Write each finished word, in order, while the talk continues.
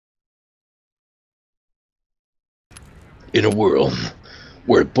In a world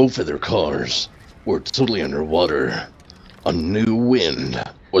where both of their cars were totally underwater, a new wind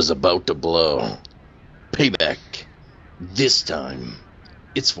was about to blow. Payback. This time,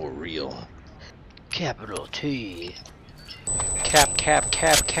 it's for real. Capital T.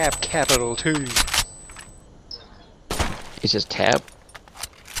 Capital T. It's just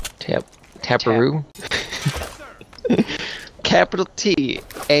taparoo. Capital T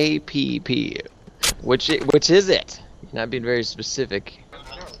A P P. Which is it? You're not being very specific.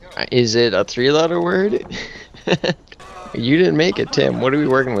 Is it a 3-letter word? You didn't make it, Tim. What are we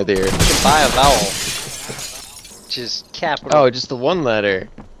working with here? You can buy a vowel. Just capital. Oh, just the 1 letter.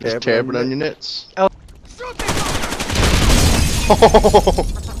 Just tap it on your nuts. Oh.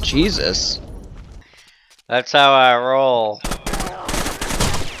 Jesus. That's how I roll.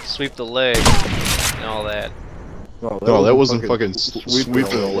 Sweep the leg and all that. No, that wasn't fucking sweeping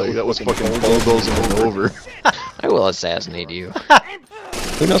the leg. That was fucking bulldozing it over. I will assassinate you.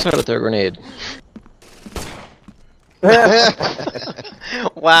 Who knows how to throw a grenade?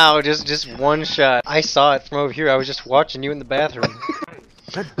 Wow, just one shot. I saw it from over here. I was just watching you in the bathroom.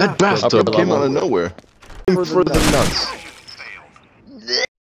 That bathtub came out of nowhere. For the nuts.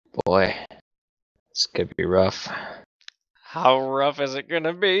 Boy, this could be rough. How rough is it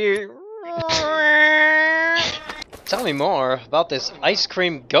gonna be? Tell me more about this ice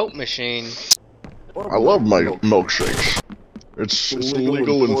cream goat machine. I love my milkshakes. It's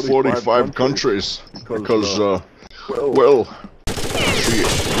illegal in 45 countries because, well, see,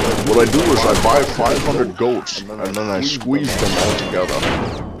 what I do is I buy 500 goats and then I squeeze them all together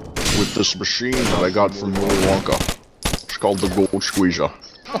with this machine that I got from Willy Wonka. It's called the goat squeezer.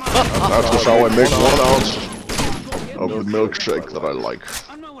 And that's just how I make 1 ounce of the milkshake that I like.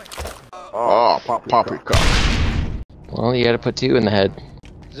 Ah, poppycock. Well, you gotta put 2 in the head.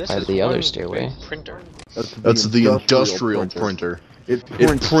 This By is the other one stairway. big printer. That's the industrial printer. It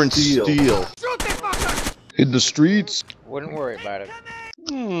prints steel. In the streets. Wouldn't worry about it.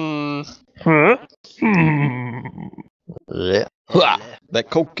 That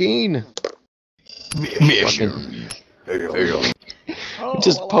cocaine. Fucking- There you go.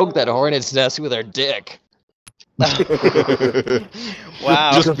 Just poke that hornet's nest with our dick. Wow.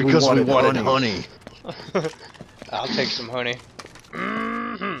 Just because we wanted honey. I'll take some honey.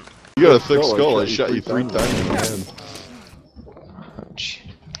 You got a thick skull. I shot you 3 times in the head. Ouch.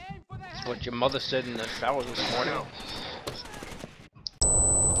 That's what your mother said in the shower this morning.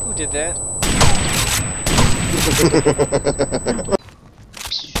 Who did that?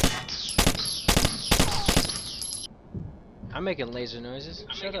 I'm making laser noises.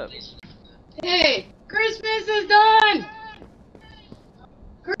 Shut up. Hey, Christmas is done!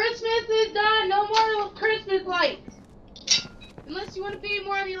 Christmas is done! No more Christmas lights! Unless you want to pay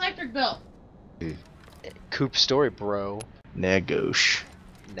more on the electric bill. Coop story, bro. Nagosh.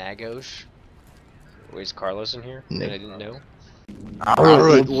 Nagosh. Wait, is Carlos in here? That I didn't know.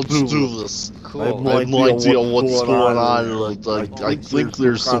 Alright, let's do this. Cool. I have no idea what's going on. I think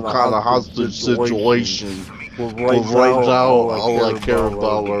there's some kind of hostage situation. But right now, all I care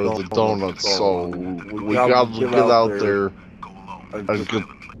about are the donuts, so we gotta get out there and get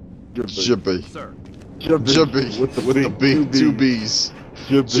Jibby. Jibby. With the B, 2 B's.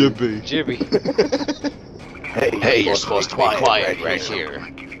 Jibby. Jibby. Hey, you're supposed to be quiet right here.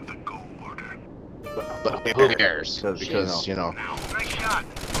 But who cares? Because, you know. Nice shot.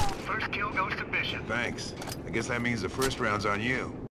 First kill goes to Bishop. Thanks. I guess that means the first round's on you.